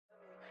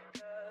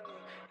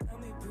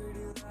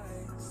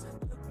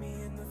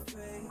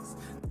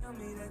Tell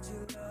me that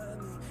you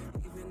love me,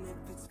 even if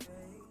it's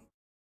fake.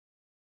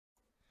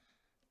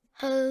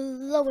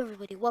 Hello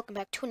everybody, welcome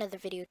back to another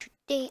video.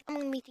 Today I'm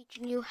going to be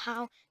teaching you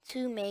how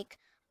to make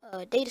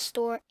a data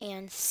store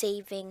and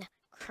saving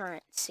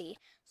currency.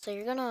 So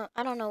you're gonna,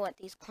 I don't know what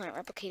these client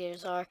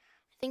replicators are.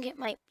 I think it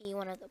might be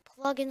one of the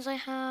plugins I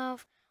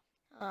have.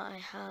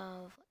 Let's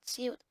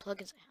see what the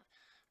plugins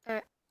I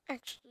have.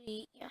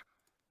 Actually, yeah,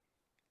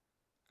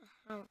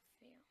 I have a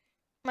few.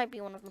 Might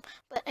be one of them.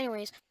 But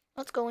anyways,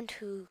 let's go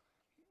into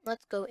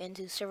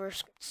server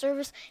script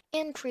service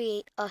and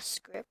create a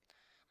script.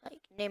 You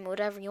can name it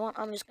whatever you want.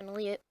 I'm just going to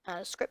leave it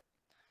as script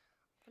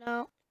for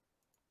now.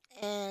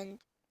 And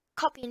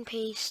copy and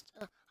paste.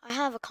 I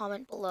have a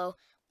comment below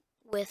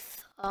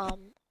with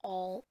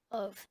all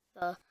of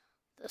the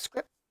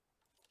script.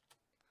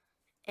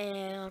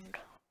 And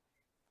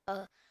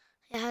it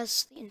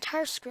has the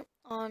entire script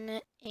on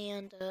it.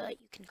 And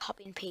you can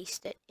copy and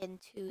paste it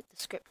into the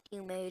script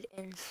you made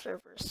in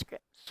server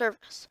script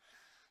service.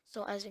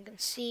 So as you can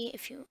see,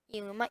 if you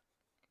might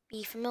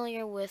be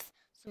familiar with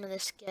some of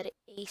this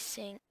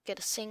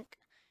GetAsync,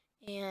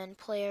 and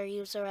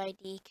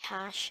player.UserId,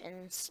 cache,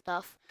 and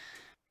stuff.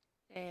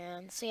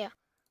 And so yeah,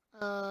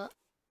 I'll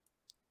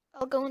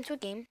go into a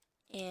game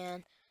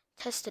and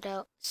test it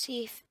out,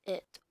 see if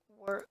it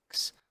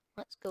works.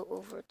 Let's go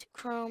over to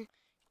Chrome,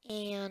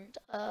 and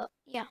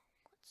yeah,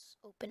 let's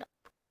open up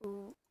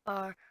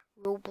our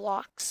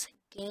Roblox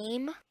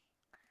game.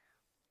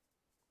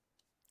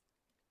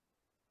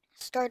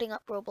 Starting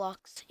up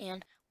Roblox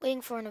and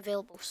waiting for an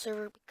available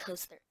server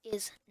because there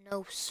is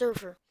no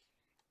server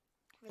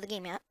for the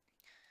game yet.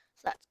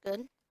 So that's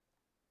good.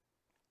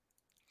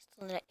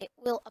 So that it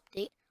will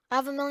update. I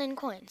have 1,000,000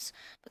 coins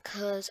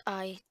because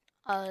I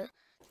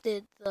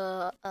did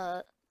the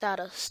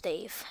data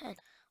stave. And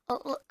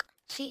oh look,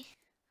 see,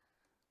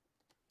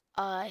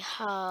 I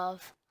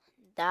have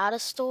data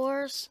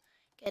stores,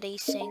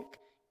 GetAsync,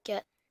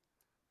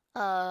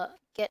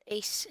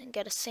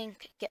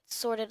 GetAsync, get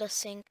sorted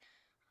async,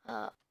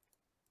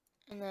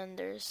 and then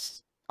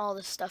there's all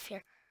this stuff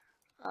here,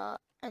 and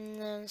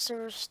then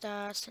server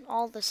stats and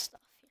all this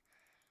stuff.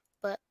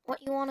 But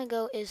what you want to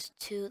go is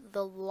to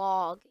the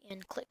log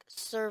and click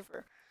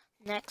server.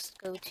 Next,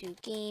 go to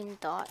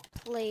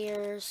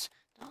game.Players,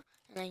 and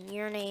then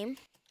your name.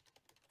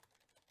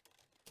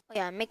 Oh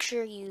yeah, make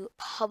sure you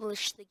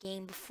publish the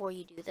game before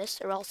you do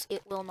this, or else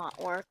it will not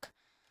work.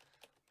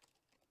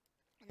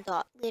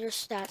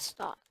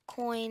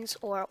 .leaderstats.Coins,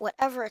 or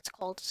whatever it's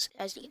called.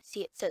 As you can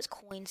see, it says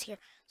coins here,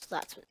 so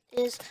that's what it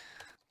is.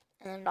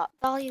 And then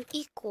 .value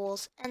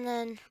equals, and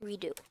then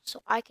redo.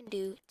 So I can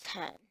do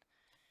 10.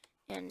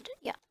 And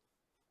yeah,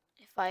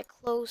 if I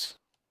close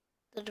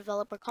the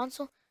developer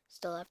console,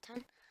 still have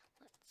 10.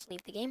 Let's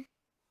leave the game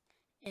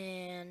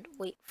and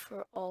wait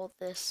for all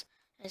this.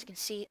 As you can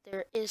see,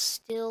 there is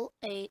still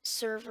a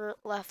server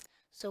left,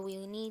 so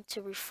we need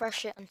to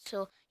refresh it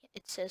until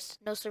it says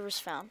no servers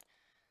found.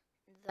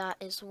 That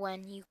is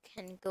when you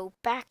can go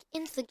back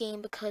into the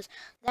game, because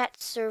that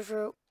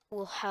server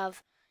will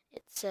have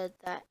it said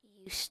that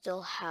you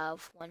still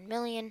have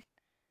 1,000,000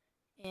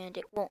 and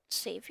it won't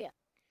save yet.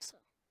 So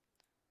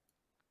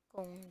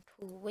going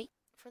to wait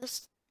for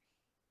this.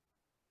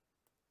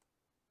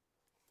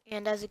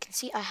 And as you can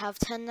see, I have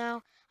 10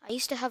 now. I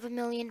used to have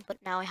 1,000,000,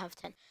 but now I have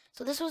 10.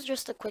 So this was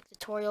just a quick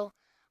tutorial.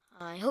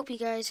 I hope you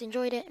guys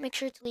enjoyed it. Make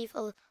sure to leave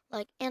a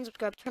like and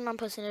subscribe. Turn on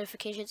post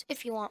notifications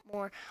if you want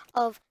more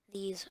of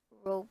these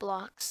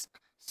Roblox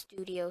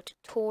Studio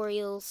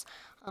tutorials.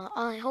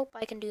 I hope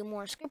I can do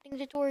more scripting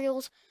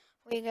tutorials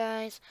for you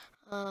guys.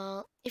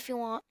 If you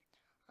want,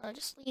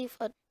 just leave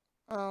a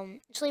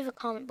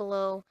comment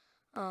below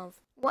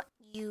of what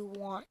you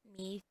want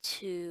me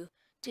to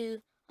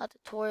do a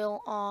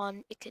tutorial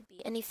on. It could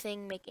be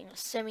anything, making a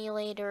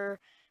simulator,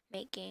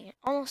 making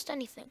almost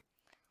anything.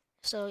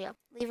 So yeah,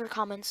 leave your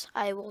comments.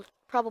 I will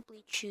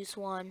probably choose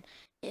one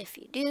if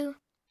you do.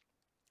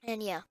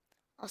 And yeah,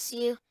 I'll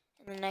see you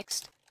in the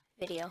next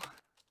video.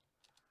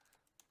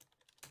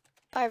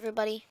 Bye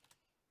everybody.